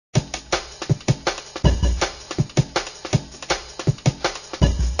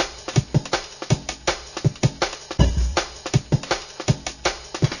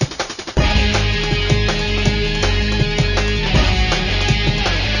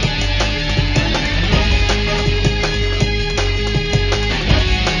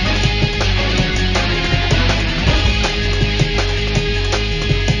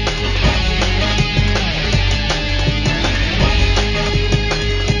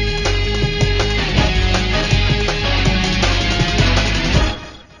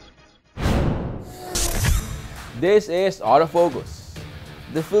This is Autofocus,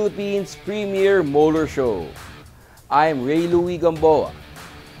 the Philippines' premier motor show. I'm Ray Louie Gamboa.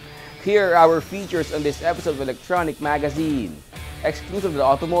 Here are our features on this episode of Electronic Magazine, exclusive to the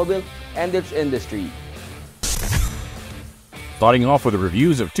automobile and its industry. Starting off with the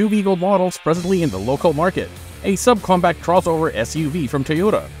reviews of two vehicle models presently in the local market. A subcompact crossover SUV from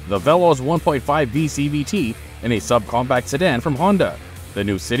Toyota, the Veloz 1.5V CVT, and a subcompact sedan from Honda, the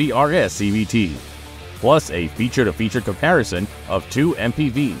new City RS CVT. Plus a feature-to-feature comparison of two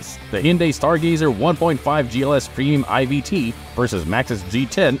MPVs, the Hyundai Stargazer 1.5 GLS Premium IVT versus Maxus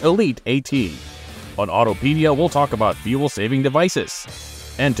G10 Elite AT. On Autopedia, we'll talk about fuel-saving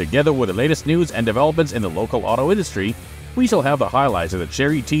devices. And together with the latest news and developments in the local auto industry, we shall have the highlights of the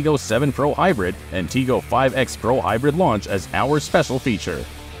Chery Tiggo 7 Pro Hybrid and Tiggo 5X Pro Hybrid launch as our special feature.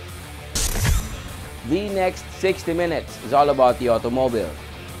 The next 60 minutes is all about the automobile.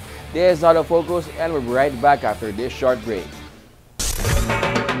 This is Autofocus, and we'll be right back after this short break.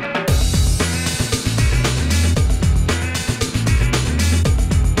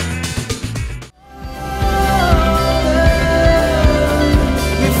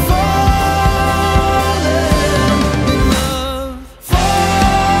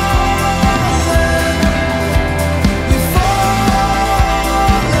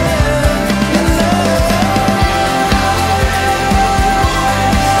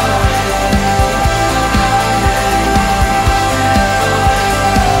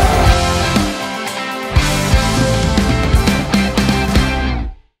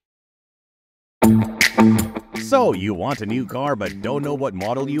 So, you want a new car but don't know what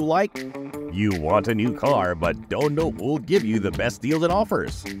model you like? You want a new car but don't know who'll give you the best deals and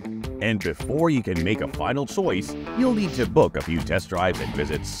offers? And before you can make a final choice, you'll need to book a few test drives and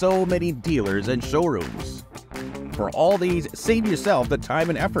visit so many dealers and showrooms. For all these, save yourself the time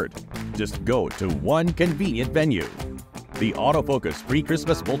and effort. Just go to one convenient venue. The Autofocus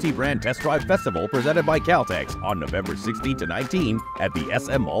Pre-Christmas Multi-Brand Test Drive Festival presented by Caltex on November 16 to 19 at the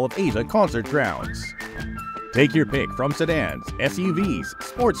SM Mall of Asia Concert Grounds. Take your pick from sedans, SUVs,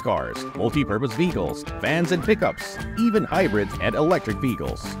 sports cars, multi-purpose vehicles, vans and pickups, even hybrids and electric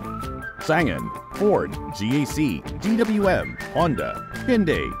vehicles. Changan, Ford, GAC, GWM, Honda,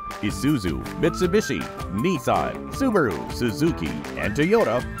 Hyundai, Isuzu, Mitsubishi, Nissan, Subaru, Suzuki, and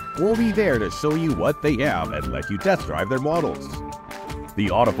Toyota will be there to show you what they have and let you test drive their models. The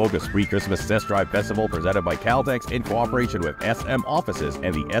Autofocus Pre-Christmas Test Drive Festival presented by Caltex in cooperation with SM Offices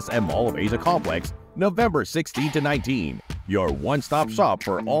and the SM Mall of Asia Complex, November 16 to 19. Your one-stop shop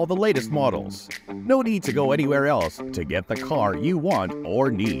for all the latest models. No need to go anywhere else to get the car you want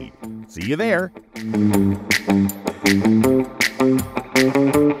or need. See you there!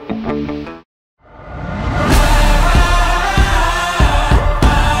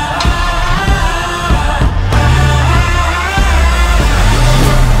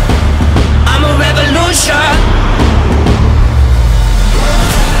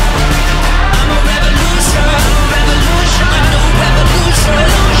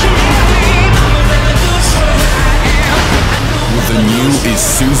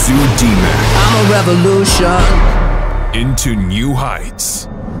 Isuzu D-Max. I'm a revolution. Into new heights.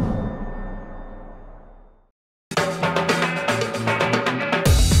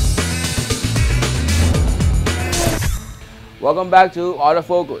 Welcome back to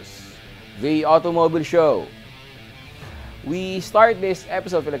Autofocus, the automobile show. We start this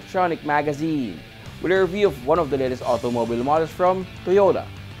episode of Electronic Magazine with a review of one of the latest automobile models from Toyota.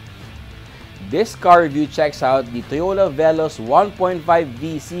 This car review checks out the Toyota Veloz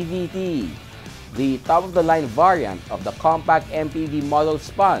 1.5V CVT, the top-of-the-line variant of the compact MPV model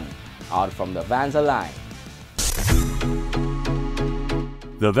spun out from the Vanza line.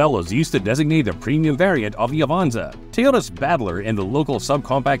 The Veloz used to designate the premium variant of the Avanza, Toyota's battler in the local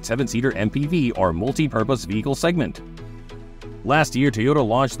subcompact 7-seater MPV or multi-purpose vehicle segment. Last year, Toyota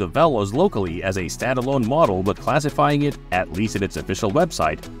launched the Veloz locally as a standalone model, but classifying it, at least in its official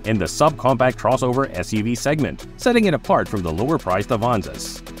website, in the subcompact crossover SUV segment, setting it apart from the lower-priced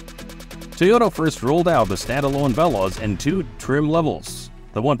Avanzas. Toyota first rolled out the standalone Veloz in two trim levels.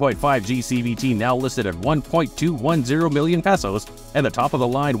 The 1.5G CVT now listed at 1.210 million pesos, and the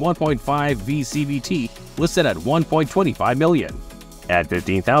top-of-the-line 1.5V CVT listed at 1.25 million. Add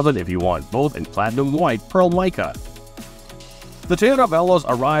 15,000 if you want both in platinum white pearl mica. The Toyota Veloz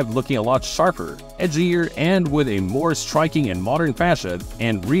arrived looking a lot sharper, edgier, and with a more striking and modern fashion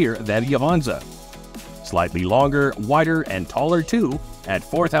and rear than the Avanza. Slightly longer, wider, and taller too, at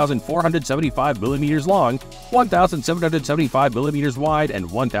 4,475mm long, 1,775mm wide, and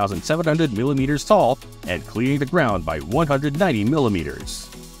 1,700mm tall, and clearing the ground by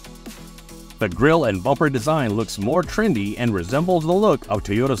 190mm. The grille and bumper design looks more trendy and resembles the look of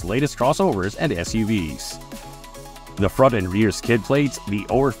Toyota's latest crossovers and SUVs. The front and rear skid plates, the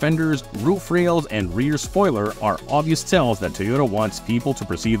over fenders, roof rails, and rear spoiler are obvious tells that Toyota wants people to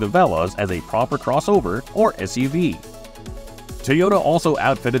perceive the Veloz as a proper crossover or SUV. Toyota also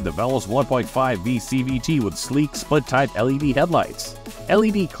outfitted the Veloz 1.5V CVT with sleek split-type LED headlights,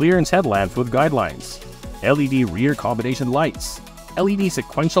 LED clearance headlamps with guidelines, LED rear combination lights, LED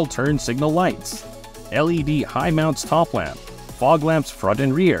sequential turn signal lights, LED high mounts top lamp, fog lamps front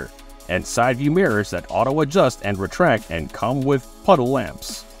and rear, and side view mirrors that auto-adjust and retract and come with puddle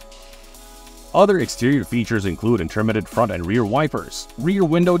lamps. Other exterior features include intermittent front and rear wipers, rear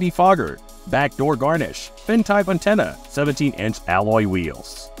window defogger, back door garnish, fin-type antenna, 17-inch alloy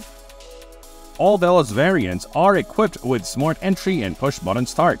wheels. All Veloz variants are equipped with smart entry and push-button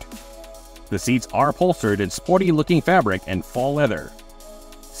start. The seats are upholstered in sporty-looking fabric and fall leather.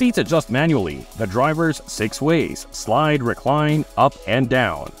 Seats adjust manually, the driver's 6 ways, slide, recline, up and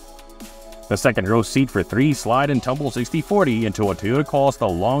down. The second row seat for 3 slide and tumble 60/40 into what Toyota calls the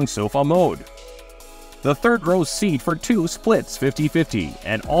long sofa mode. The third row seat for 2 splits 50/50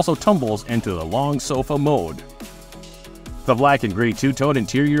 and also tumbles into the long sofa mode. The black and gray two-tone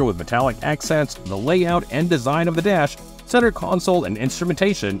interior with metallic accents, the layout and design of the dash, center console and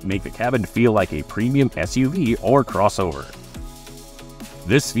instrumentation make the cabin feel like a premium SUV or crossover.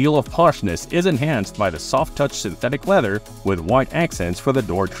 This feel of poshness is enhanced by the soft-touch synthetic leather with white accents for the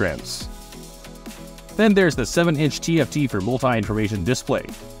door trims. Then there's the 7-inch TFT for multi-information display.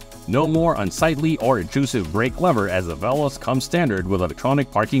 No more unsightly or intrusive brake lever as the Veloz comes standard with electronic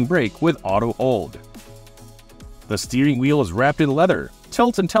parking brake with auto hold. The steering wheel is wrapped in leather,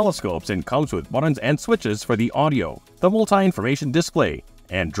 tilts and telescopes, and comes with buttons and switches for the audio, the multi-information display,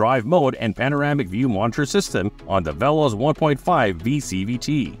 and drive mode and panoramic view monitor system on the Veloz 1.5V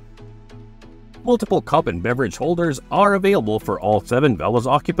CVT. Multiple cup and beverage holders are available for all 7 Veloz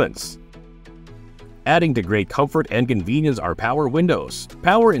occupants. Adding to great comfort and convenience are power windows,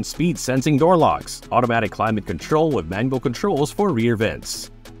 power and speed sensing door locks, automatic climate control with manual controls for rear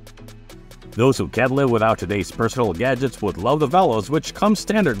vents. Those who can't live without today's personal gadgets would love the Veloz, which comes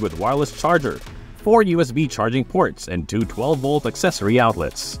standard with wireless charger, 4 USB charging ports, and 2 12-volt accessory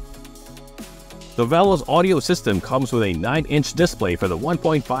outlets. The Veloz audio system comes with a 9-inch display for the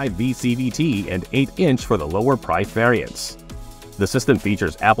 1.5V CVT and 8-inch for the lower price variants. The system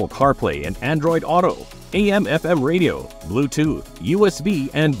features Apple CarPlay and Android Auto, AM/FM radio, Bluetooth, USB,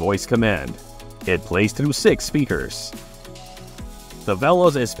 and voice command. It plays through 6 speakers. The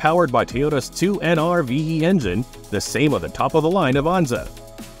Veloz is powered by Toyota's 2NR VE engine, the same at the top of the line Avanza.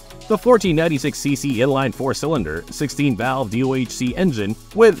 The 1496cc inline 4-cylinder, 16-valve DOHC engine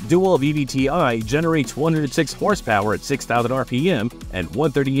with dual VVT-i generates 106 horsepower at 6,000 RPM and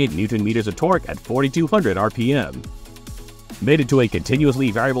 138 Nm of torque at 4,200 RPM. Mated to a continuously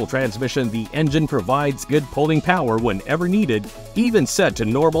variable transmission, the engine provides good pulling power whenever needed, even set to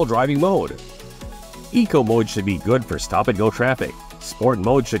normal driving mode. Eco mode should be good for stop-and-go traffic. Sport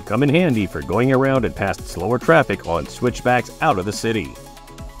mode should come in handy for going around and past slower traffic on switchbacks out of the city.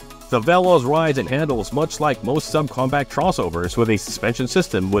 The Veloz rides and handles much like most subcompact crossovers with a suspension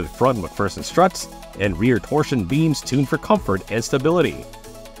system with front McPherson struts and rear torsion beams tuned for comfort and stability.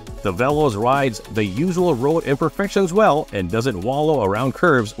 The Veloz rides the usual road imperfections well and doesn't wallow around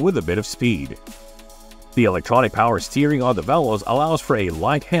curves with a bit of speed. The electronic power steering on the Veloz allows for a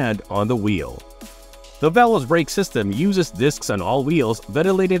light hand on the wheel. The Veloz brake system uses discs on all wheels,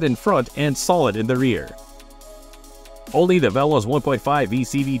 ventilated in front and solid in the rear. Only the Veloz 1.5V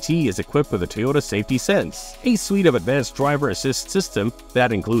CVT is equipped with the Toyota Safety Sense, a suite of advanced driver assist system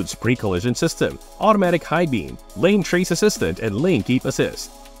that includes pre-collision system, automatic high beam, lane trace assistant, and lane keep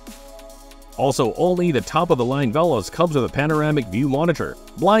assist. Also, only the top-of-the-line Veloz comes with a panoramic view monitor,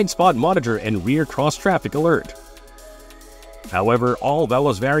 blind spot monitor, and rear cross-traffic alert. However, all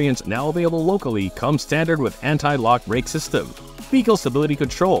Veloz variants now available locally come standard with anti-lock brake system, vehicle stability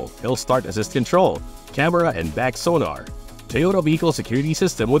control, hill start assist control, camera and back sonar, Toyota vehicle security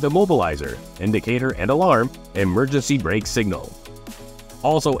system with immobilizer, indicator and alarm, emergency brake signal.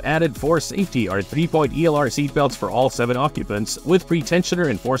 Also added for safety are 3-point ELR seatbelts for all 7 occupants with pre-tensioner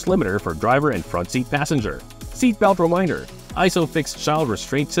and force limiter for driver and front seat passenger, seatbelt reminder, ISOFIX child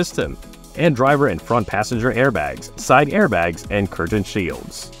restraint system, and driver and front passenger airbags, side airbags, and curtain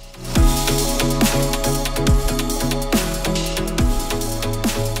shields.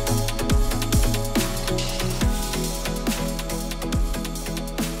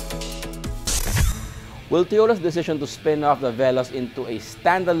 Will Toyota's decision to spin off the Veloz into a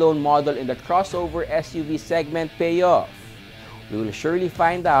standalone model in the crossover SUV segment pay off? We will surely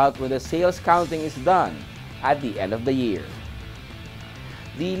find out when the sales counting is done at the end of the year.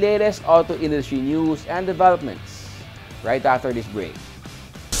 The latest auto industry news and developments right after this break.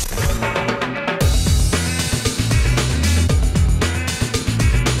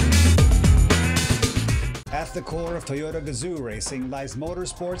 At the core of Toyota Gazoo racing lies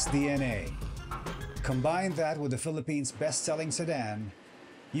motorsports DNA. Combine that with the Philippines' best-selling sedan,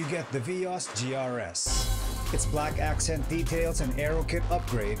 you get the Vios GRS. Its black accent details and aero kit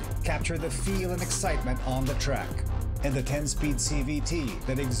upgrade capture the feel and excitement on the track, and the 10-speed CVT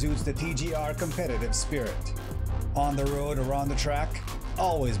that exudes the TGR competitive spirit. On the road or on the track,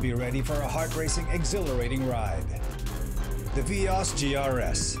 always be ready for a heart-racing, exhilarating ride. The Vios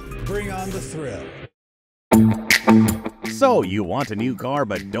GRS. Bring on the thrill. So, you want a new car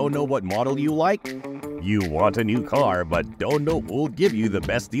but don't know what model you like? You want a new car but don't know who'll give you the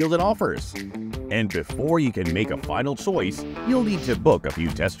best deals and offers? And before you can make a final choice, you'll need to book a few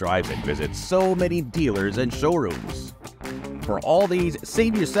test drives and visit so many dealers and showrooms. For all these,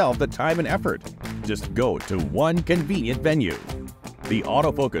 save yourself the time and effort. Just go to one convenient venue. The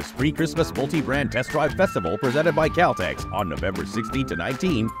Autofocus Pre-Christmas Multi-Brand Test Drive Festival presented by Caltex on November 16 to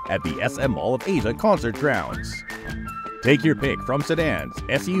 19 at the SM Mall of Asia Concert Grounds. Take your pick from sedans,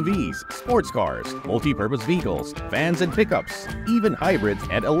 SUVs, sports cars, multi-purpose vehicles, vans and pickups, even hybrids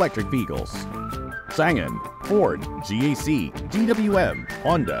and electric vehicles. Changan, Ford, GAC, GWM,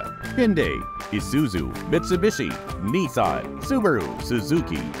 Honda, Hyundai, Isuzu, Mitsubishi, Nissan, Subaru,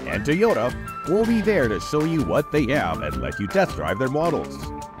 Suzuki, and Toyota will be there to show you what they have and let you test drive their models.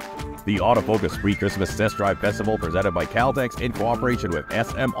 The Autofocus Pre-Christmas Test Drive Festival presented by Caltex in cooperation with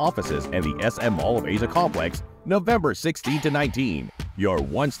SM Offices and the SM Mall of Asia Complex, November 16 to 19. Your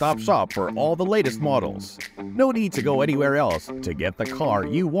one-stop shop for all the latest models. No need to go anywhere else to get the car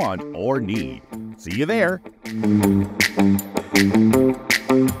you want or need. See you there!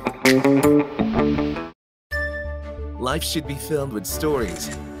 Life should be filled with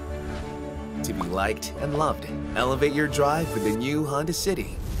stories. To be liked and loved. Elevate your drive with the new Honda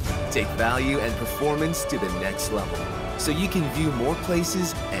City. Take value and performance to the next level, so you can view more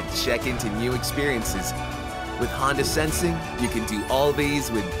places and check into new experiences. With Honda Sensing, you can do all these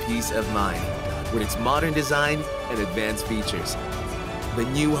with peace of mind, with its modern design and advanced features. The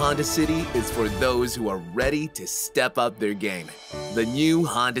new Honda City is for those who are ready to step up their game. The new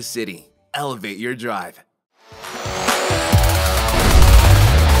Honda City. Elevate your drive.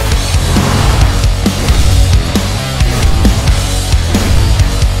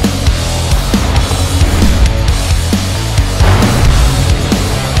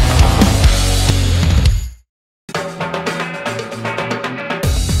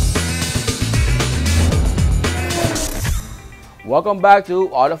 Welcome back to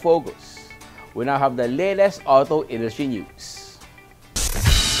Autofocus. We now have the latest auto industry news.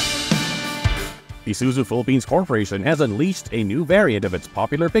 Isuzu Philippines Corporation has unleashed a new variant of its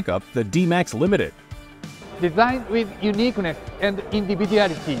popular pickup, the D-Max Limited. Designed with uniqueness and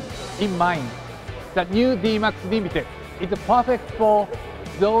individuality in mind, the new D-Max Limited is perfect for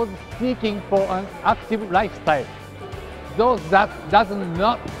those seeking for an active lifestyle, those that does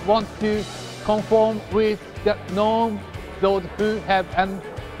not want to conform with the norm, those who have an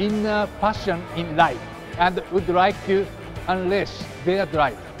inner passion in life and would like to unleash their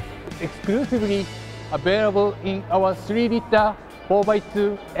drive. Exclusively available in our 3-liter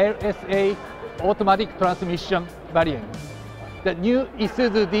 4x2 LSA automatic transmission variant. The new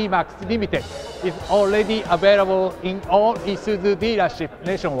Isuzu D-Max Limited is already available in all Isuzu dealerships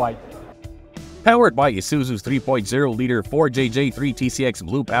nationwide. Powered by Isuzu's 3.0-liter 4JJ3 TCX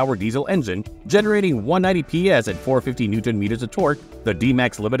Blue Power diesel engine, generating 190 PS and 450 Nm of torque, the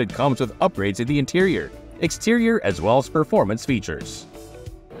D-Max Limited comes with upgrades in the interior, exterior, as well as performance features.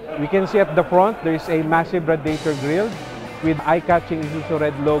 We can see at the front there is a massive radiator grille with eye-catching Isuzu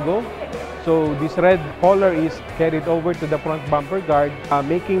red logo. So this red color is carried over to the front bumper guard,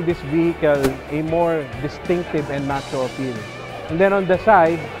 making this vehicle a more distinctive and macho appeal. And then on the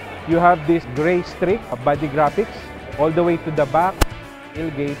side, you have this gray streak body graphics all the way to the back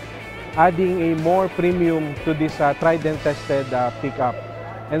tailgate, adding a more premium to this tried and tested pickup.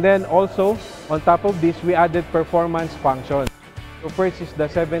 And then also, on top of this, we added performance function. So first is the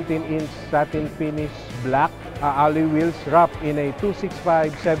 17-inch satin finish black alloy wheels wrapped in a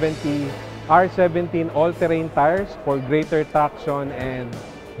 265/70 R17 all-terrain tires for greater traction and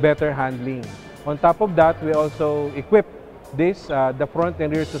better handling. On top of that, we also equipped the front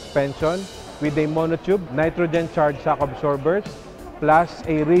and rear suspension with a monotube nitrogen-charged shock absorbers plus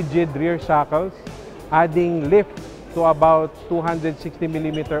a rigid rear shackles, adding lift to about 260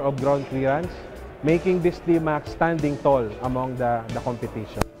 mm of ground clearance. making this D-Max standing tall among the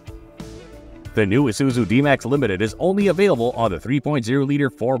competition. The new Isuzu D-Max Limited is only available on the 3.0-liter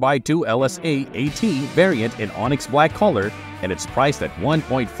 4x2 LSA AT variant in Onyx Black color, and it's priced at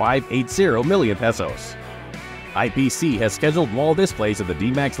 1.580 million pesos. IPC has scheduled mall displays of the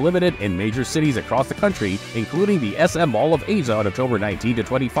D-Max Limited in major cities across the country, including the SM Mall of Asia on October 19 to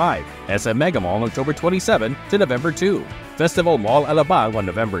 25, SM Mega Mall on October 27 to November 2, Festival Mall Alabang on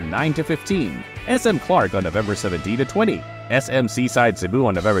November 9 to 15, SM Clark on November 17 to 20, SM Seaside Cebu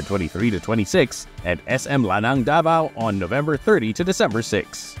on November 23 to 26, and SM Lanang Davao on November 30 to December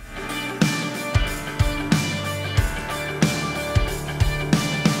 6.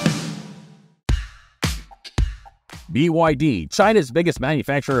 BYD, China's biggest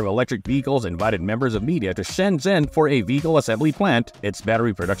manufacturer of electric vehicles, invited members of media to Shenzhen for a vehicle assembly plant, its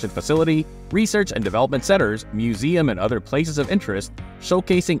battery production facility, research and development centers, museum, and other places of interest,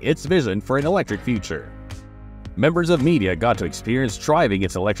 showcasing its vision for an electric future. Members of media got to experience driving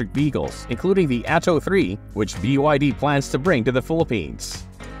its electric vehicles, including the Atto 3, which BYD plans to bring to the Philippines.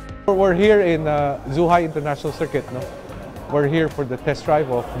 We're here in Zhuhai International Circuit. No? We're here for the test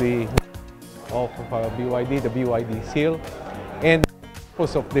drive of the BYD, the BYD Seal. And the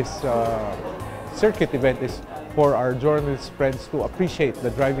purpose of this circuit event is for our journalist friends to appreciate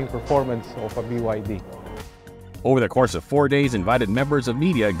the driving performance of a BYD. Over the course of 4 days, invited members of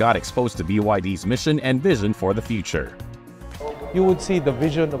media got exposed to BYD's mission and vision for the future. You would see the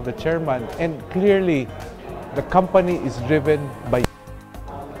vision of the chairman, and clearly the company is driven by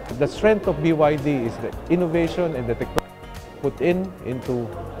the strength of BYD is the innovation and the technology put into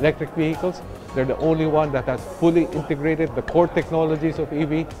electric vehicles. They're the only one that has fully integrated the core technologies of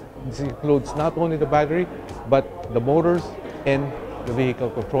EV. This includes not only the battery, but the motors and the vehicle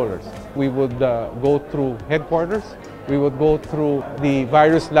controllers. We would go through headquarters, we would go through the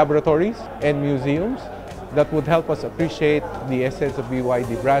various laboratories and museums that would help us appreciate the essence of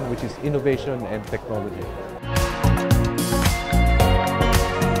BYD brand, which is innovation and technology.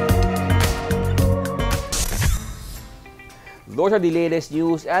 Those are the latest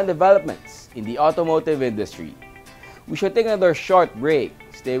news and developments in the automotive industry. We should take another short break.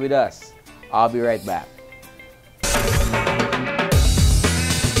 Stay with us. I'll be right back.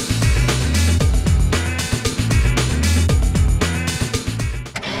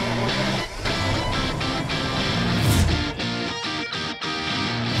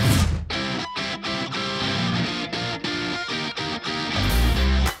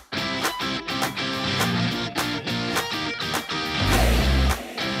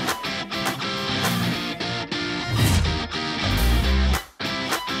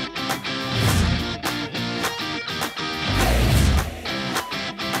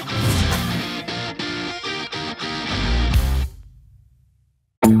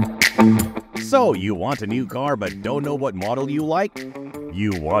 So, you want a new car but don't know what model you like?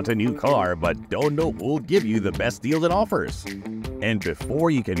 You want a new car but don't know who'll give you the best deals and offers? And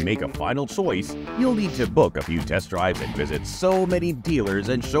before you can make a final choice, you'll need to book a few test drives and visit so many dealers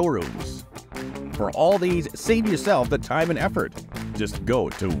and showrooms. For all these, save yourself the time and effort. Just go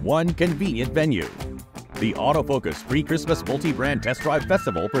to one convenient venue. The Autofocus Pre-Christmas Multi-Brand Test Drive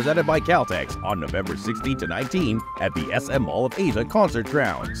Festival presented by Caltex on November 16 to 19 at the SM Mall of Asia Concert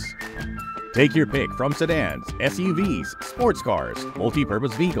Grounds. Take your pick from sedans, SUVs, sports cars,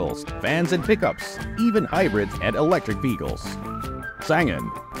 multi-purpose vehicles, vans and pickups, even hybrids and electric vehicles.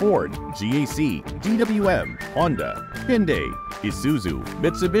 Changan, Ford, GAC, GWM, Honda, Hyundai, Isuzu,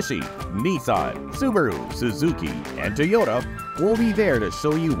 Mitsubishi, Nissan, Subaru, Suzuki, and Toyota will be there to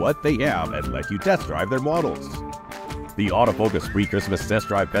show you what they have and let you test drive their models. The Autofocus Pre-Christmas Test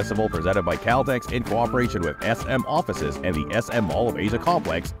Drive Festival presented by Caltex in cooperation with SM Offices and the SM Mall of Asia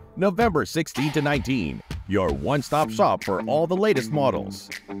Complex, November 16 to 19. Your one-stop shop for all the latest models.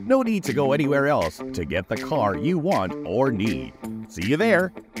 No need to go anywhere else to get the car you want or need. See you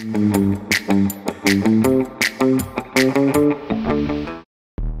there!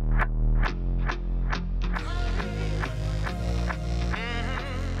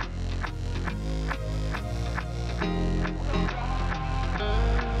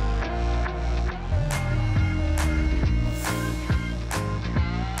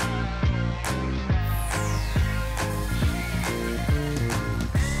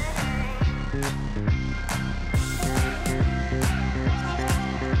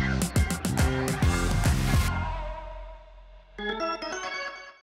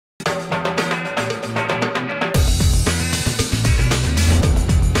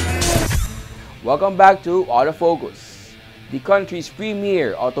 Welcome back to Autofocus, the country's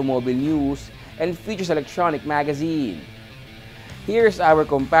premier automobile news and features electronic magazine. Here's our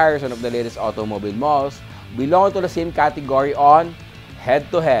comparison of the latest automobile models belong to the same category on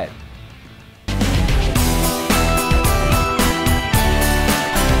head-to-head.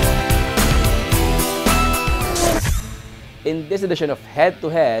 In this edition of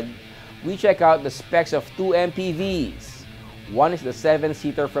Head-to-Head, we check out the specs of two MPVs. One is the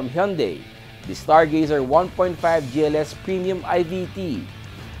 7-seater from Hyundai, the Stargazer 1.5 GLS Premium IVT.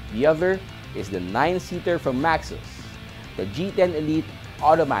 The other is the 9-seater from Maxus, the G10 Elite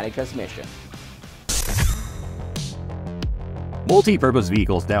automatic transmission. Multi-purpose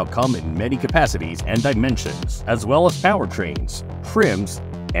vehicles now come in many capacities and dimensions, as well as powertrains, trims,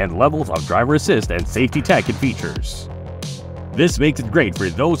 and levels of driver assist and safety tech and features. This makes it great for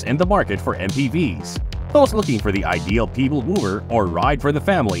those in the market for MPVs, those looking for the ideal people mover or ride for the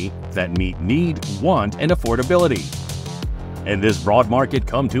family that meet need, want, and affordability. In this broad market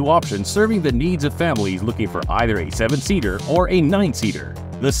come two options serving the needs of families looking for either a 7-seater or a 9-seater,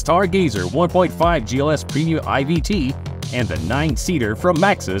 the Stargazer 1.5 GLS Premium IVT and the 9-seater from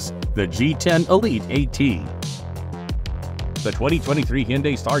Maxus, the G10 Elite AT. The 2023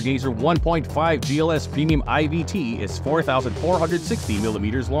 Hyundai Stargazer 1.5 GLS Premium IVT is 4,460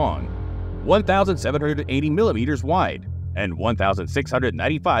 millimeters long, 1,780 millimeters wide, and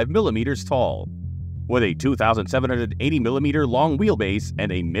 1,695 millimeters tall, with a 2,780 millimeter long wheelbase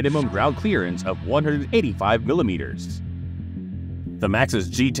and a minimum ground clearance of 185 millimeters. The Maxus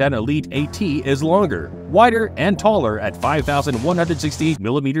G10 Elite AT is longer, wider, and taller at 5,168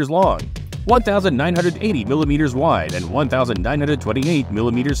 millimeters long, 1,980 millimeters wide, and 1,928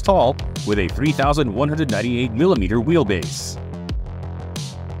 millimeters tall, with a 3,198 millimeter wheelbase.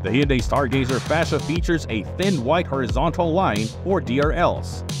 The Hyundai Stargazer fascia features a thin white horizontal line, or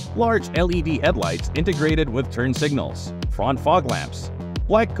DRLs, large LED headlights integrated with turn signals, front fog lamps,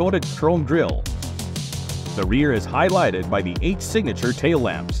 black-coated chrome grille. The rear is highlighted by the H signature tail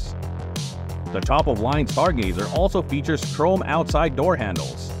lamps. The top-of-line Stargazer also features chrome outside door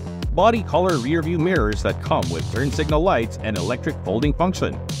handles, body color rear-view mirrors that come with turn signal lights and electric folding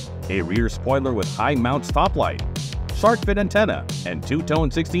function, a rear spoiler with high mount stoplight, shark fin antenna, and two-tone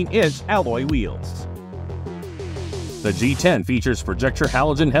 16-inch alloy wheels. The G10 features projector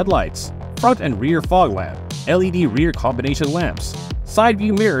halogen headlights, front and rear fog lamp, LED rear combination lamps, side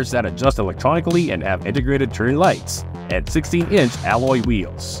view mirrors that adjust electronically and have integrated turn lights, and 16-inch alloy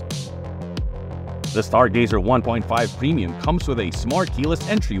wheels. The Stargazer 1.5 Premium comes with a smart keyless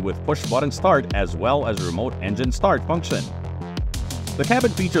entry with push-button start as well as remote engine start function. The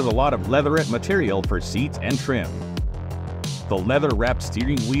cabin features a lot of leatherette material for seats and trim. The leather-wrapped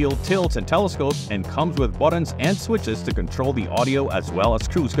steering wheel tilts and telescopes and comes with buttons and switches to control the audio as well as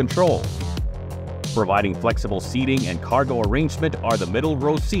cruise control. Providing flexible seating and cargo arrangement are the middle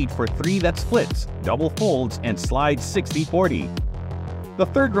row seat for 3 that splits, double folds, and slides 60/40. The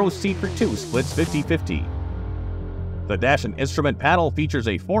third row seat for 2 splits 50/50. The dash and instrument panel features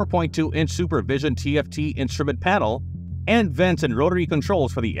a 4.2-inch Supervision TFT instrument panel and vents and rotary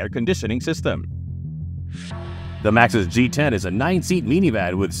controls for the air conditioning system. The Maxus G10 is a 9-seat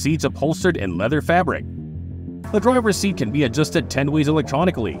minivan with seats upholstered in leather fabric. The driver's seat can be adjusted 10 ways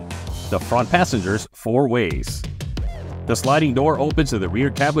electronically, the front passengers 4 ways. The sliding door opens to the rear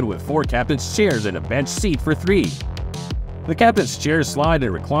cabin with 4 captain's chairs and a bench seat for 3. The captain's chairs slide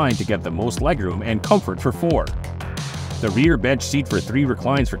and recline to get the most legroom and comfort for 4. The rear bench seat for 3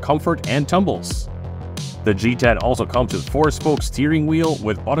 reclines for comfort and tumbles. The G10 also comes with 4-spoke steering wheel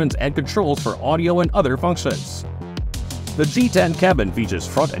with buttons and controls for audio and other functions. The G10 cabin features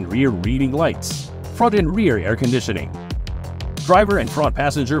front and rear reading lights, front and rear air conditioning, driver and front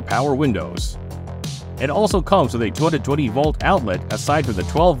passenger power windows. It also comes with a 220-volt outlet aside from the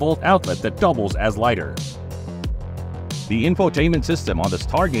 12-volt outlet that doubles as lighter. The infotainment system on the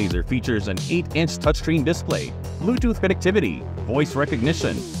Stargazer features an 8-inch touchscreen display, Bluetooth connectivity, voice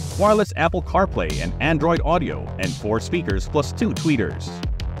recognition, wireless Apple CarPlay and Android Auto, and 4 speakers plus 2 tweeters.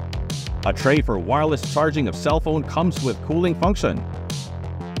 A tray for wireless charging of cell phone comes with cooling function.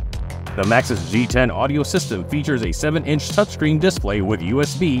 The Maxus G10 audio system features a 7-inch touchscreen display with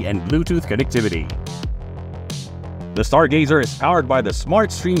USB and Bluetooth connectivity. The Stargazer is powered by the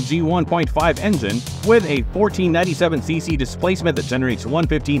SmartStream G1.5 engine with a 1497cc displacement that generates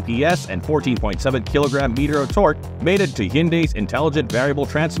 115 PS and 14.7 kg-meter of torque, mated to Hyundai's Intelligent Variable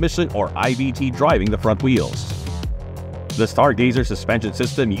Transmission or IVT driving the front wheels. The Stargazer suspension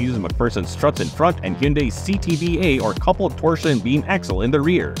system uses McPherson struts in front and Hyundai's CTBA or coupled torsion beam axle in the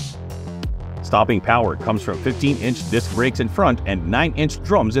rear. Stopping power comes from 15-inch disc brakes in front and 9-inch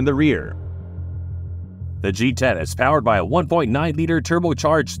drums in the rear. The G10 is powered by a 1.9-liter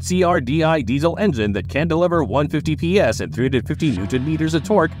turbocharged CRDI diesel engine that can deliver 150 PS and 350 Nm of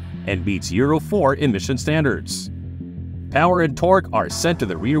torque and meets Euro 4 emission standards. Power and torque are sent to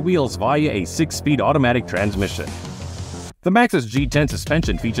the rear wheels via a 6-speed automatic transmission. The Maxus G10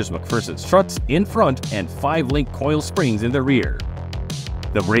 suspension features McPherson struts in front and 5-link coil springs in the rear.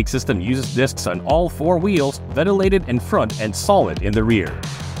 The brake system uses discs on all 4 wheels, ventilated in front and solid in the rear.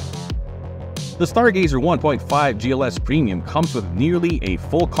 The Stargazer 1.5 GLS Premium comes with nearly a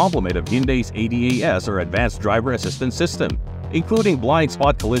full complement of Hyundai's ADAS or Advanced Driver Assistance System, including Blind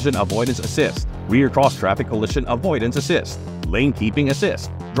Spot Collision Avoidance Assist, Rear Cross Traffic Collision Avoidance Assist, Lane Keeping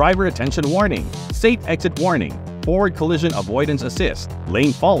Assist, Driver Attention Warning, Safe Exit Warning, Forward Collision Avoidance Assist,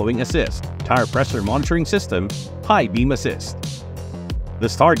 Lane Following Assist, Tire Pressure Monitoring System, High Beam Assist. The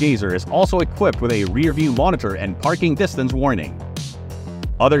Stargazer is also equipped with a rear view monitor and parking distance warning.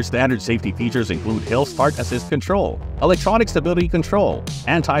 Other standard safety features include Hill Start Assist Control, Electronic Stability Control,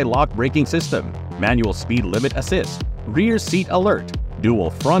 Anti-Lock Braking System, Manual Speed Limit Assist, Rear Seat Alert,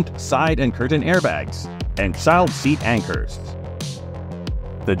 Dual Front, Side and Curtain Airbags, and Child Seat Anchors.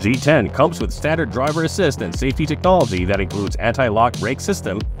 The G10 comes with standard driver assist and safety technology that includes anti-lock brake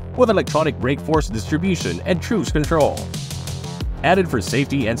system with electronic brake force distribution and cruise control. Added for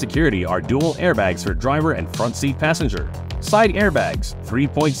safety and security are dual airbags for driver and front seat passenger, side airbags,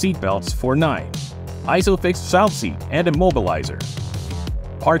 3-point seat belts for 9, ISOFIX child seat and immobilizer.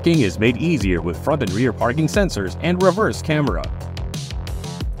 Parking is made easier with front and rear parking sensors and reverse camera.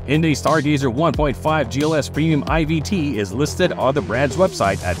 Hyundai Stargazer 1.5 GLS Premium IVT is listed on the brand's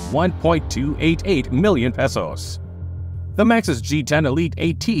website at 1.288 million pesos. The Maxus G10 Elite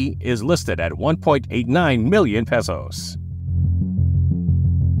AT is listed at 1.89 million pesos.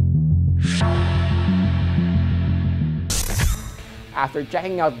 After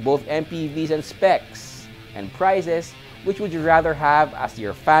checking out both MPVs and specs and prices, which would you rather have as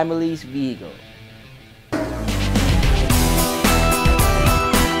your family's vehicle?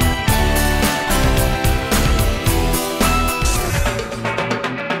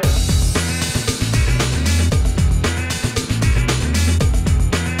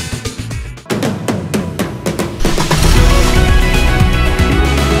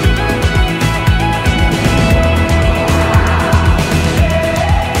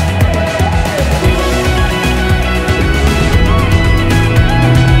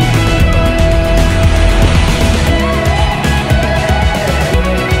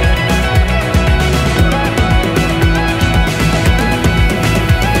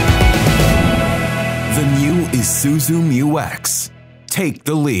 Isuzu Mu-X. Take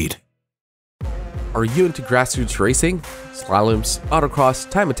the lead. Are you into grassroots racing? Slaloms, autocross,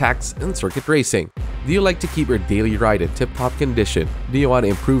 time attacks, and circuit racing? Do you like to keep your daily ride in tip-top condition? Do you want to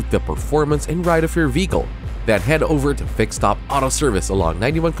improve the performance and ride of your vehicle? Then head over to Fixed Stop Auto Service along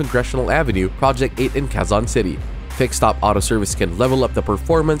 91 Congressional Avenue, Project 8 in Quezon City. Fixed Stop Auto Service can level up the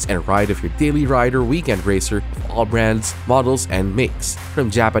performance and ride of your daily ride or weekend racer of all brands, models, and makes, from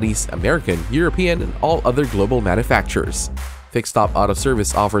Japanese, American, European, and all other global manufacturers. Fixed Stop Auto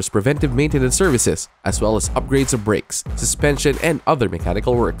Service offers preventive maintenance services, as well as upgrades of brakes, suspension, and other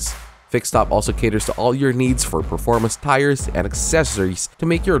mechanical works. Fixed Stop also caters to all your needs for performance tires and accessories to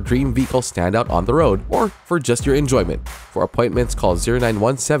make your dream vehicle stand out on the road or for just your enjoyment. For appointments, call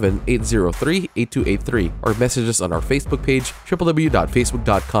 0917-803-8283 or message us on our Facebook page,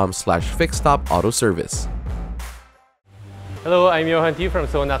 www.facebook.com/fixedstopautoservice. Hello, I'm Johan Tiu from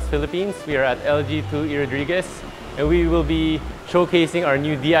Sonax Philippines. We are at LG2 E. Rodriguez, and we will be showcasing our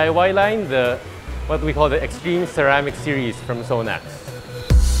new DIY line, what we call the Extreme Ceramic Series from Sonax.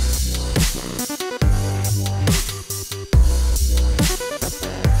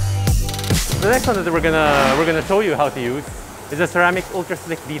 The next one that we're gonna show you how to use is a ceramic ultra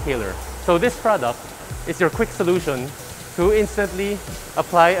slick detailer. So this product is your quick solution to instantly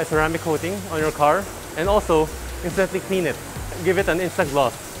apply a ceramic coating on your car and also instantly clean it. Give it an instant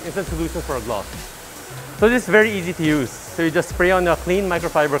gloss, instant solution for a gloss. So this is very easy to use. So you just spray on a clean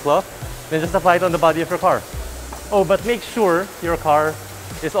microfiber cloth, then just apply it on the body of your car. Oh, but make sure your car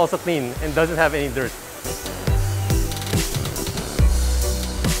is also clean and doesn't have any dirt.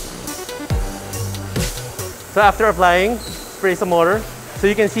 So after applying, spray some water so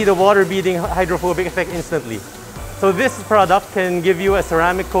you can see the water beading hydrophobic effect instantly. So this product can give you a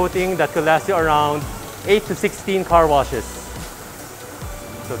ceramic coating that could last you around 8 to 16 car washes.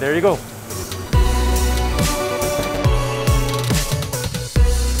 So there you go.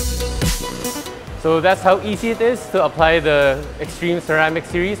 So that's how easy it is to apply the Extreme Ceramic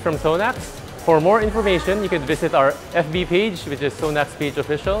Series from Sonax. For more information, you can visit our FB page, which is Sonax Page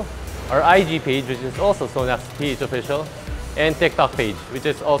Official, our IG page, which is also Sonax PH Official, and TikTok page, which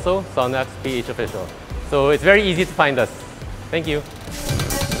is also Sonax PH Official. So it's very easy to find us. Thank you.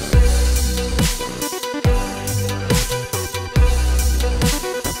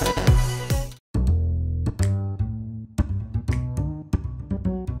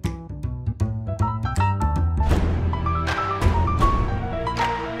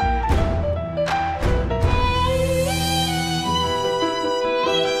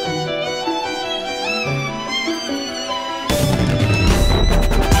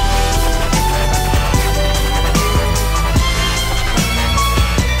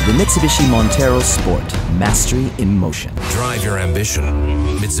 The Mitsubishi Montero Sport, mastery in motion. Drive your ambition.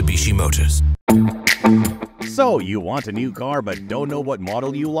 Mitsubishi Motors. So, you want a new car but don't know what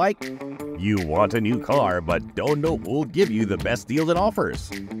model you like? You want a new car but don't know who'll give you the best deals and offers?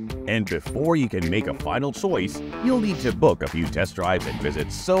 And before you can make a final choice, you'll need to book a few test drives and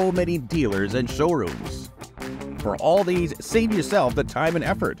visit so many dealers and showrooms. For all these, save yourself the time and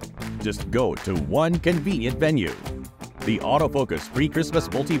effort. Just go to one convenient venue. The Autofocus Pre-Christmas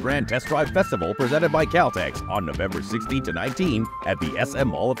Multi-Brand Test Drive Festival presented by Caltex on November 16 to 19 at the SM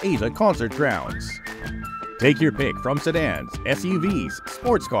Mall of Asia Concert Grounds. Take your pick from sedans, SUVs,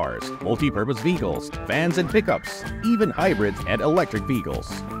 sports cars, multi-purpose vehicles, vans and pickups, even hybrids and electric vehicles.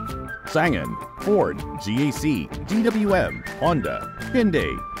 Sangan, Ford, GAC, GWM, Honda,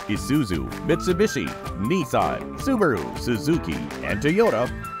 Hyundai, Isuzu, Mitsubishi, Nissan, Subaru, Suzuki, and Toyota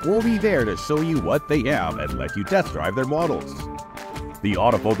will be there to show you what they have and let you test drive their models. The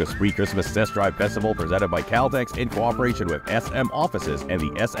Autofocus Pre-Christmas Test Drive Festival presented by Caltex in cooperation with SM Offices and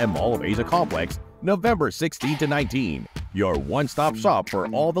the SM Mall of Asia Complex, November 16 to 19. Your one-stop shop for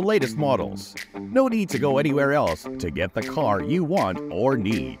all the latest models. No need to go anywhere else to get the car you want or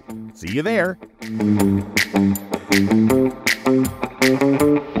need. See you there!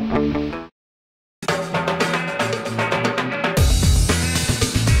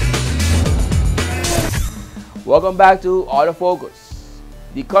 Welcome back to Autofocus,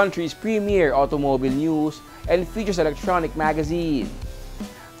 the country's premier automobile news and features electronic magazine.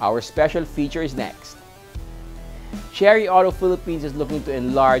 Our special feature is next. Cherry Auto Philippines is looking to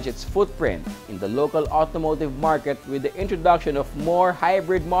enlarge its footprint in the local automotive market with the introduction of more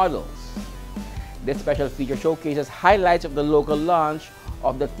hybrid models. This special feature showcases highlights of the local launch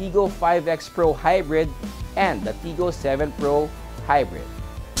of the Tigo 5X Pro Hybrid and the Tigo 7 Pro Hybrid.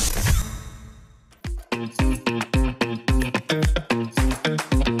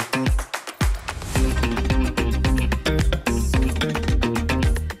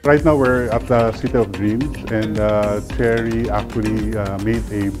 Right now we're at the City of Dreams, and Cherry actually made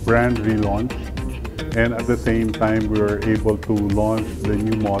a brand relaunch, and at the same time we were able to launch the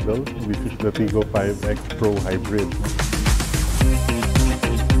new model, which is the Tigo 5X Pro Hybrid.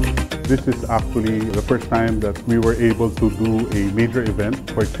 This is actually the first time that we were able to do a major event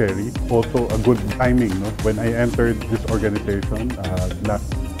for Cherry. Also a good timing, no? When I entered this organization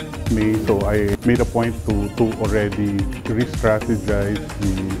last May, so I made a point to already re-strategize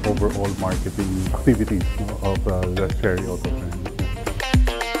the overall marketing activities, no, of the Cherry Auto brand.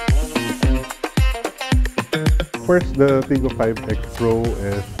 First, the Tigo 5X Pro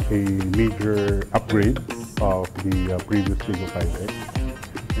is a major upgrade of the previous Tigo 5X.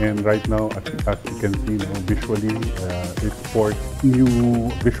 And right now, as you can see, now, visually, it sports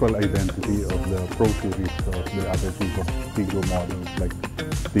new visual identity of the Pro series of the other Tigo models like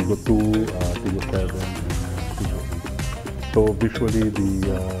Tigo 2, Tigo 7, and Tigo 8. So visually, the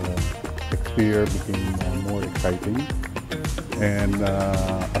exterior became more exciting. And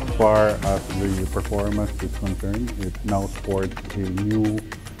as far as the performance is concerned, it now sports a new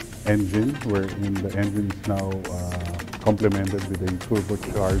engine, wherein the engine is now complemented with a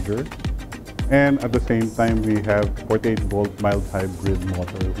turbocharger. And at the same time, we have 48-volt mild hybrid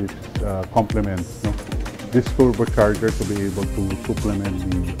motor, which complements this turbocharger to be able to supplement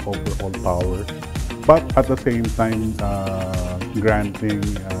the overall power, but at the same time granting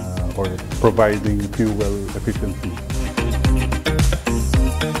or providing fuel efficiency.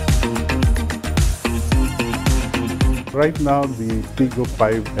 Right now, the Tigo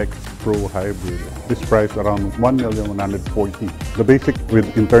 5X Pro Hybrid is priced around 1,140,000. The basic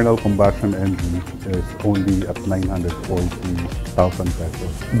with internal combustion engine is only at 940,000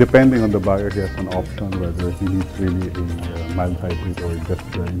 pesos. Depending on the buyer, he has an option whether he needs really a mild hybrid or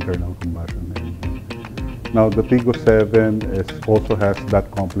just the internal combustion engine. Now, the Tigo 7 also has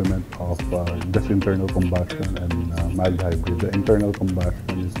that complement of just internal combustion and mild hybrid. The internal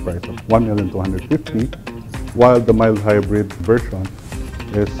combustion is priced at 1,250,000. While the mild hybrid version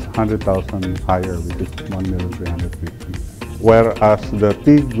is 100,000 higher, which is 1,350,000. Whereas the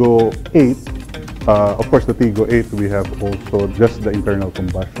Tigo 8, of course the Tigo 8, we have also just the internal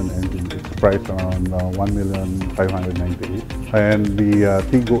combustion engine. It's priced around $1,598,000. And the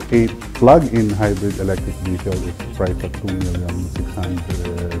Tigo 8 plug-in hybrid electric vehicle is priced at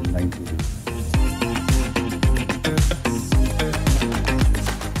 $2,698,000.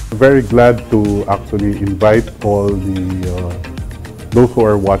 Very glad to actually invite all those who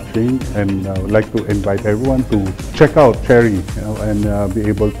are watching, and would like to invite everyone to check out Chery, and be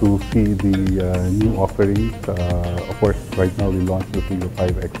able to see the new offerings. Of course, right now we launched the Tigo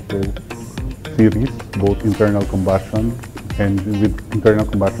 5X Pro series, both internal combustion and with internal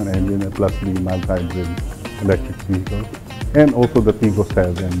combustion engine plus the mild hybrid electric vehicle, and also the Tigo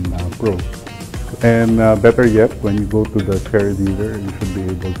 7 Pro. And better yet, when you go to the Chery dealer, you should be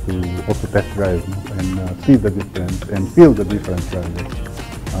able to also test drive and see the difference and feel the difference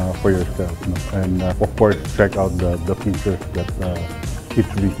for yourself. And of course, check out the features that each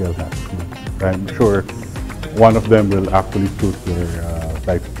vehicle has. I'm sure one of them will actually suit your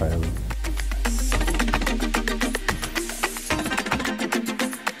lifestyle.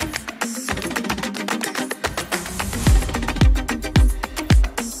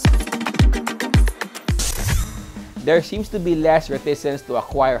 There seems to be less reticence to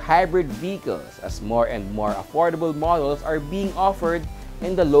acquire hybrid vehicles as more and more affordable models are being offered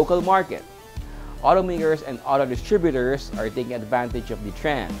in the local market. Automakers and auto distributors are taking advantage of the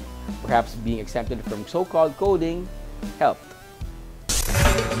trend. Perhaps being exempted from so-called coding helped.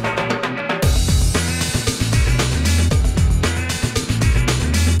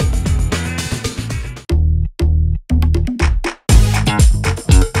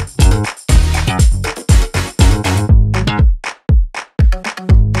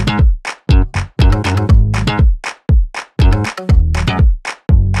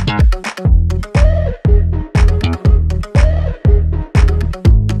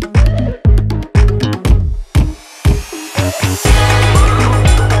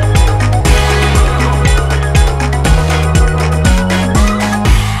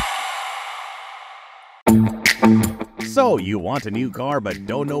 So, you want a new car but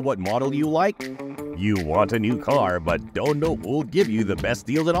don't know what model you like? You want a new car but don't know who'll give you the best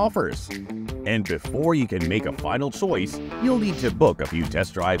deals and offers? And before you can make a final choice, you'll need to book a few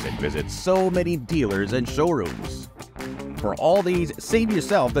test drives and visit so many dealers and showrooms. For all these, save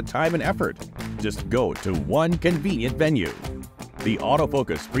yourself the time and effort. Just go to one convenient venue. The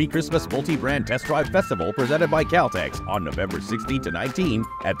Autofocus Pre-Christmas Multi-Brand Test Drive Festival presented by Caltex on November 16 to 19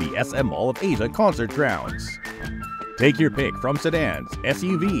 at the SM Mall of Asia Concert Grounds. Take your pick from sedans,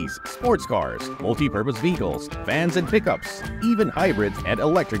 SUVs, sports cars, multi-purpose vehicles, vans and pickups, even hybrids and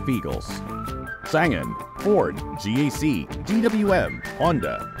electric vehicles. Changan, Ford, GAC, GWM,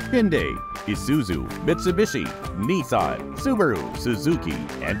 Honda, Hyundai, Isuzu, Mitsubishi, Nissan, Subaru, Suzuki,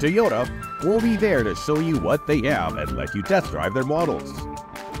 and Toyota will be there to show you what they have and let you test drive their models.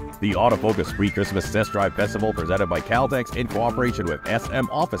 The Autofocus Pre-Christmas Test Drive Festival presented by Caltex in cooperation with SM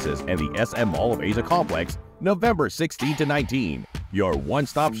Offices and the SM Mall of Asia Complex, November 16 to 19. Your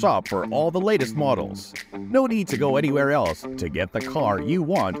one-stop shop for all the latest models. No need to go anywhere else to get the car you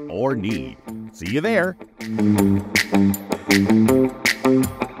want or need. See you there!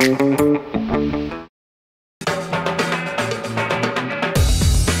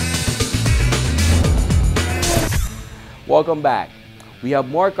 Welcome back. We have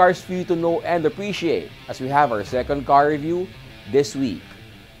more cars for you to know and appreciate as we have our second car review this week.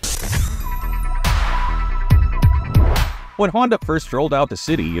 When Honda first rolled out the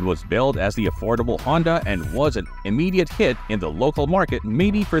city, it was billed as the affordable Honda and was an immediate hit in the local market,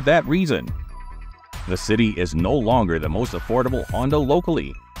 maybe for that reason. The City is no longer the most affordable Honda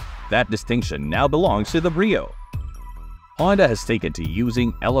locally. That distinction now belongs to the Brio. Honda has taken to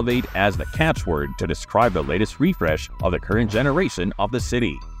using Elevate as the catchword to describe the latest refresh of the current generation of the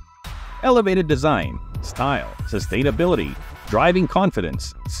City. Elevated design, style, sustainability, driving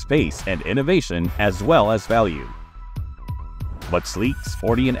confidence, space, and innovation, as well as value. But sleek,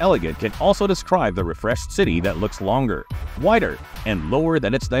 sporty, and elegant can also describe the refreshed City that looks longer, wider, and lower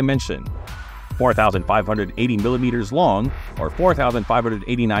than its dimension. 4,580 millimeters long, or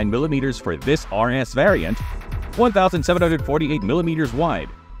 4,589 millimeters for this RS variant, 1,748 millimeters wide,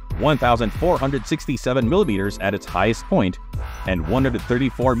 1,467 millimeters at its highest point, and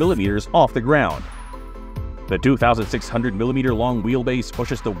 134 millimeters off the ground. The 2,600 millimeter long wheelbase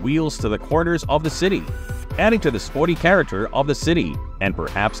pushes the wheels to the corners of the City, adding to the sporty character of the City and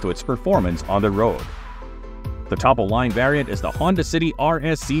perhaps to its performance on the road. The top-of-line variant is the Honda City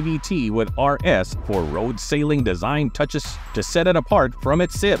RS CVT with RS for road sailing design touches to set it apart from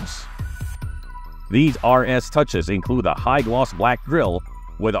its sibs. These RS touches include a high-gloss black grille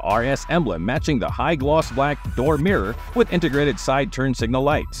with a RS emblem matching the high-gloss black door mirror with integrated side turn signal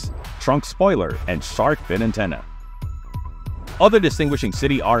lights, trunk spoiler, and shark fin antenna. Other distinguishing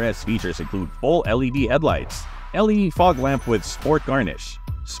City RS features include full LED headlights, LED fog lamp with sport garnish,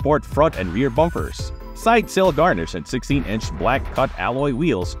 sport front and rear bumpers, side sill garnish, and 16-inch black cut alloy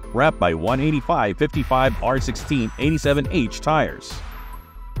wheels wrapped by 185/55 R16 87H tires.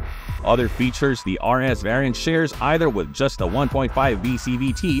 Other features the RS variant shares either with just a 1.5V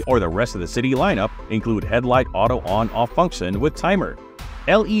CVT or the rest of the City lineup include headlight auto on-off function with timer,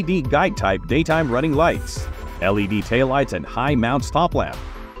 LED guide type daytime running lights, LED taillights and high mount stop lamp,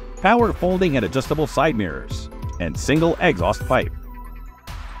 power folding and adjustable side mirrors, and single exhaust pipe.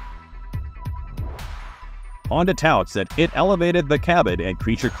 Honda touts that it elevated the cabin and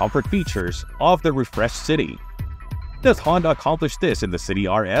creature comfort features of the refreshed City. Does Honda accomplish this in the City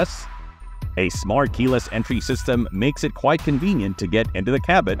RS? A smart keyless entry system makes it quite convenient to get into the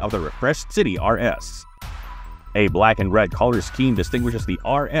cabin of the refreshed City RS. A black and red color scheme distinguishes the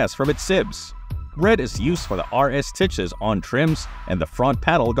RS from its sibs. Red is used for the RS stitches on trims and the front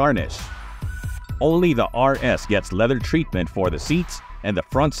panel garnish. Only the RS gets leather treatment for the seats and the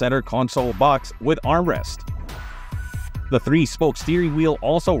front center console box with armrest. The 3-spoke steering wheel,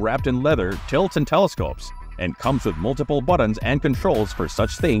 also wrapped in leather, tilts and telescopes, and comes with multiple buttons and controls for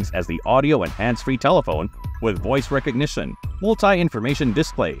such things as the audio and hands-free telephone with voice recognition, multi-information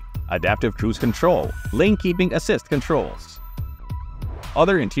display, adaptive cruise control, lane keeping assist controls.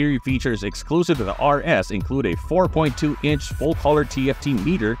 Other interior features exclusive to the RS include a 4.2-inch full-color TFT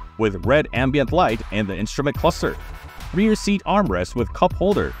meter with red ambient light and the instrument cluster, rear seat armrest with cup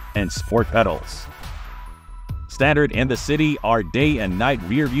holder, and sport pedals. Standard in the City are day and night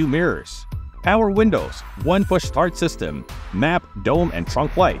rear view mirrors, power windows, 1-push start system, map, dome and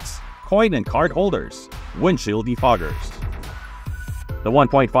trunk lights, coin and card holders, windshield defoggers. The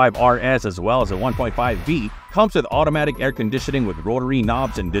 1.5 RS as well as the 1.5V comes with automatic air conditioning with rotary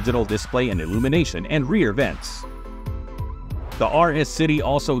knobs and digital display and illumination and rear vents. The RS City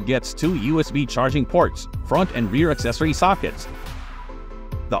also gets 2 USB charging ports, front and rear accessory sockets.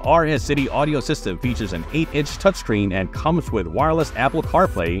 The RS City audio system features an 8-inch touchscreen and comes with wireless Apple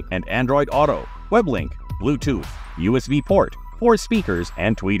CarPlay and Android Auto, WebLink, Bluetooth, USB port, 4 speakers,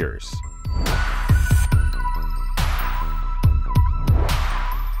 and tweeters.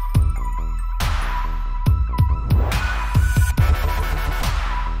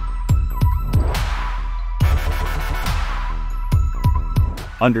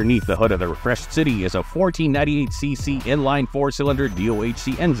 Underneath the hood of the refreshed City is a 1498cc inline 4-cylinder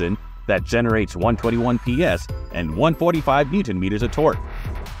DOHC engine that generates 121 PS and 145 Nm of torque.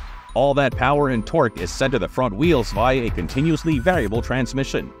 All that power and torque is sent to the front wheels via a continuously variable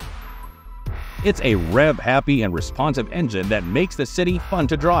transmission. It's a rev-happy and responsive engine that makes the City fun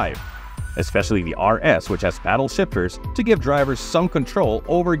to drive, especially the RS, which has paddle shifters to give drivers some control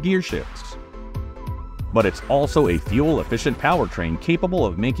over gear shifts. But it's also a fuel-efficient powertrain capable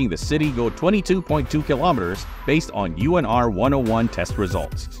of making the City go 22.2 kilometers based on UNR 101 test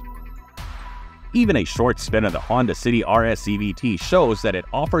results. Even a short spin of the Honda City RS CVT shows that it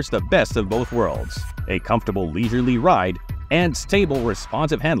offers the best of both worlds, a comfortable leisurely ride and stable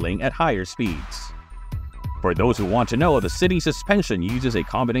responsive handling at higher speeds. For those who want to know, the City suspension uses a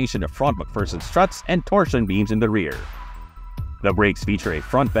combination of front McPherson struts and torsion beams in the rear. The brakes feature a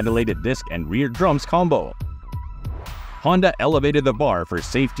front ventilated disc and rear drums combo. Honda elevated the bar for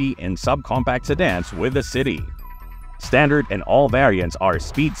safety in subcompact sedans with the City. Standard in all variants are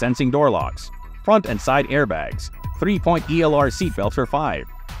speed sensing door locks, front and side airbags, 3-point ELR seatbelts for 5,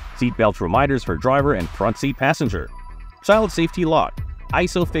 seatbelt reminders for driver and front seat passenger, child safety lock,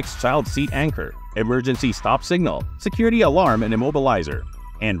 ISOFIX child seat anchor, emergency stop signal, security alarm and immobilizer,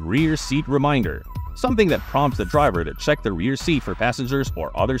 and rear seat reminder, something that prompts the driver to check the rear seat for passengers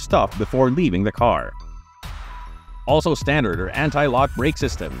or other stuff before leaving the car. Also standard are anti-lock brake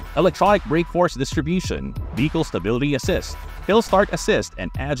system, electronic brake force distribution, vehicle stability assist, hill start assist,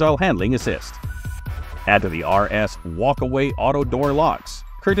 and agile handling assist. Add to the RS walk-away auto door locks,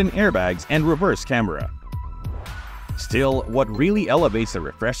 curtain airbags, and reverse camera. Still, what really elevates the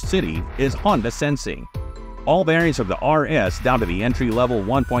refreshed City is Honda Sensing. All variants of the RS down to the entry-level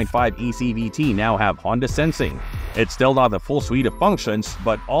 1.5 eCVT now have Honda Sensing. It's still not the full suite of functions,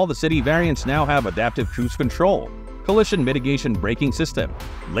 but all the City variants now have adaptive cruise control, collision mitigation braking system,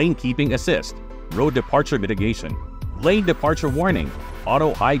 lane keeping assist, road departure mitigation, lane departure warning,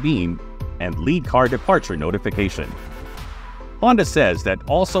 auto high beam, and lead car departure notification. Honda says that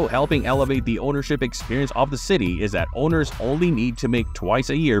also helping elevate the ownership experience of the city is that owners only need to make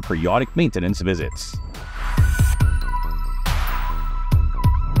twice a year periodic maintenance visits.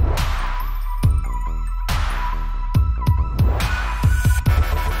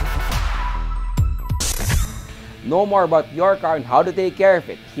 Know more about your car and how to take care of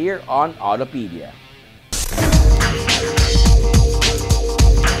it here on Autopedia.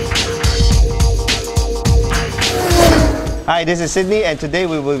 Hi, this is Sydney, and today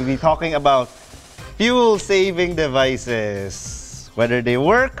we will be talking about fuel-saving devices. Whether they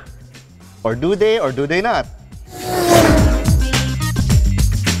work, or do they not.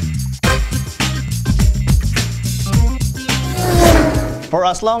 For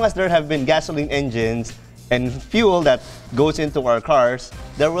as long as there have been gasoline engines and fuel that goes into our cars,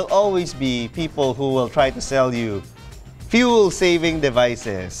 there will always be people who will try to sell you fuel-saving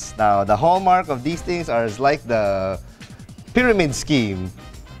devices. Now, the hallmark of these things are like the pyramid scheme: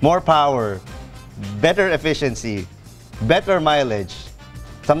 more power, better efficiency, better mileage.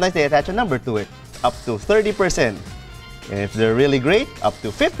 Sometimes they attach a number to it, up to 30%. And if they're really great, up to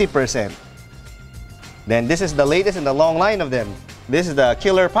 50%. Then this is the latest in the long line of them. This is the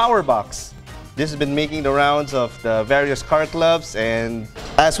Killer Power Box. This has been making the rounds of the various car clubs, and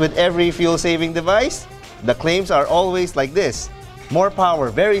as with every fuel-saving device, the claims are always like this: more power,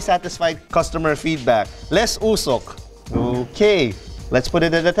 very satisfied customer feedback, less usok. Okay, let's put it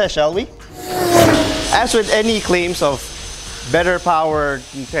to the test, shall we? As with any claims of better power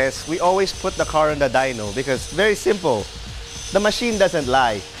tests, we always put the car on the dyno because very simple. The machine doesn't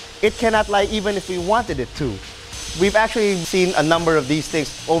lie. It cannot lie even if we wanted it to. We've actually seen a number of these things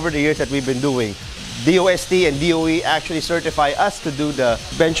over the years that we've been doing. DOST and DOE actually certify us to do the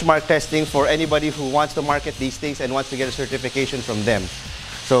benchmark testing for anybody who wants to market these things and wants to get a certification from them.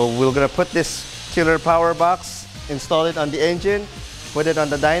 So we're gonna put this Killer Power Box, install it on the engine, put it on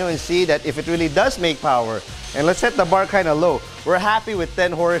the dyno, and see that if it really does make power. And let's set the bar kind of low. We're happy with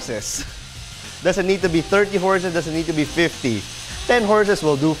 10 horses. Doesn't need to be 30 horses, doesn't need to be 50. 10 horses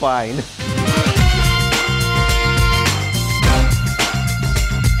will do fine.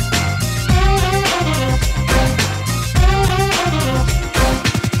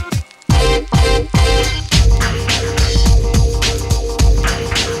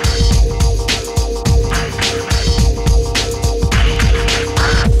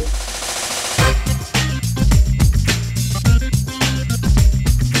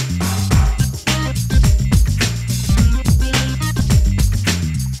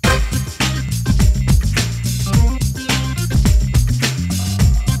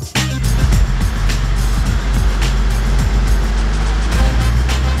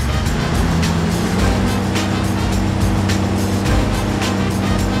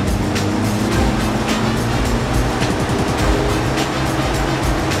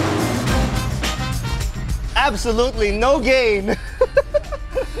 Absolutely no gain.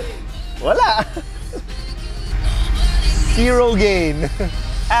 Wala. Zero gain.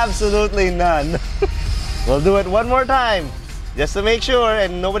 Absolutely none. We'll do it one more time, just to make sure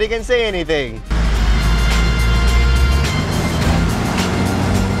and nobody can say anything.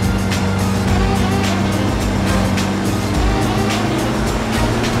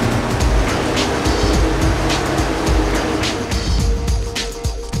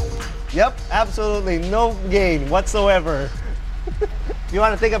 Yep, absolutely no gain whatsoever. If you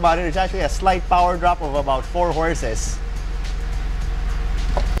want to think about it, it's actually a slight power drop of about 4 horses.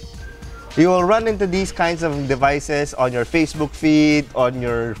 You will run into these kinds of devices on your Facebook feed, on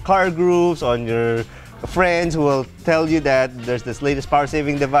your car groups, on your friends who will tell you that there's this latest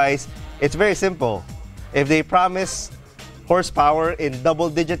power-saving device. It's very simple. If they promise horsepower in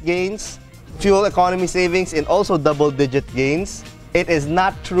double-digit gains, fuel economy savings in also double-digit gains, it is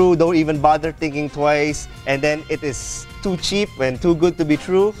not true. Don't even bother thinking twice. And then it is too cheap and too good to be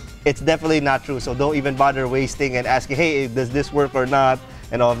true. It's definitely not true. So don't even bother wasting and asking, hey, does this work or not?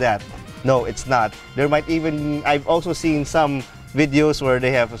 And all of that. No, it's not. There might even, I've also seen some videos where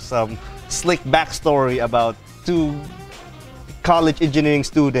they have some slick backstory about 2 college engineering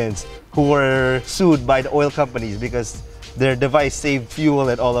students who were sued by the oil companies because their device saved fuel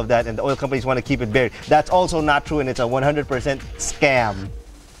and all of that, and the oil companies want to keep it buried. That's also not true, and it's a 100% scam.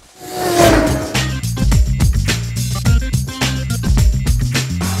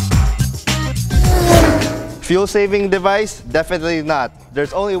 Fuel-saving device? Definitely not.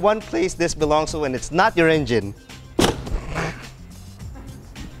 There's only one place this belongs to, and it's not your engine.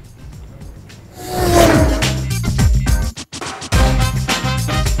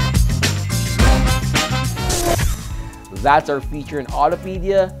 That's our feature in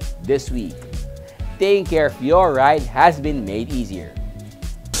Autopedia this week. taking care of your ride has been made easier.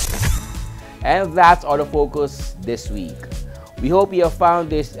 And that's Autofocus this week. We hope you have found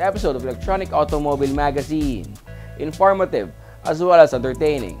this episode of Electronic Automobile Magazine informative as well as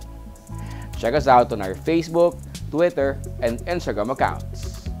entertaining. Check us out on our Facebook, Twitter, and Instagram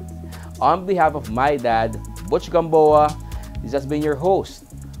accounts. On behalf of my dad, Butch Gamboa, this has been your host,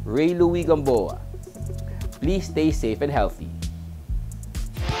 Ray Louie Gamboa. Please stay safe and healthy.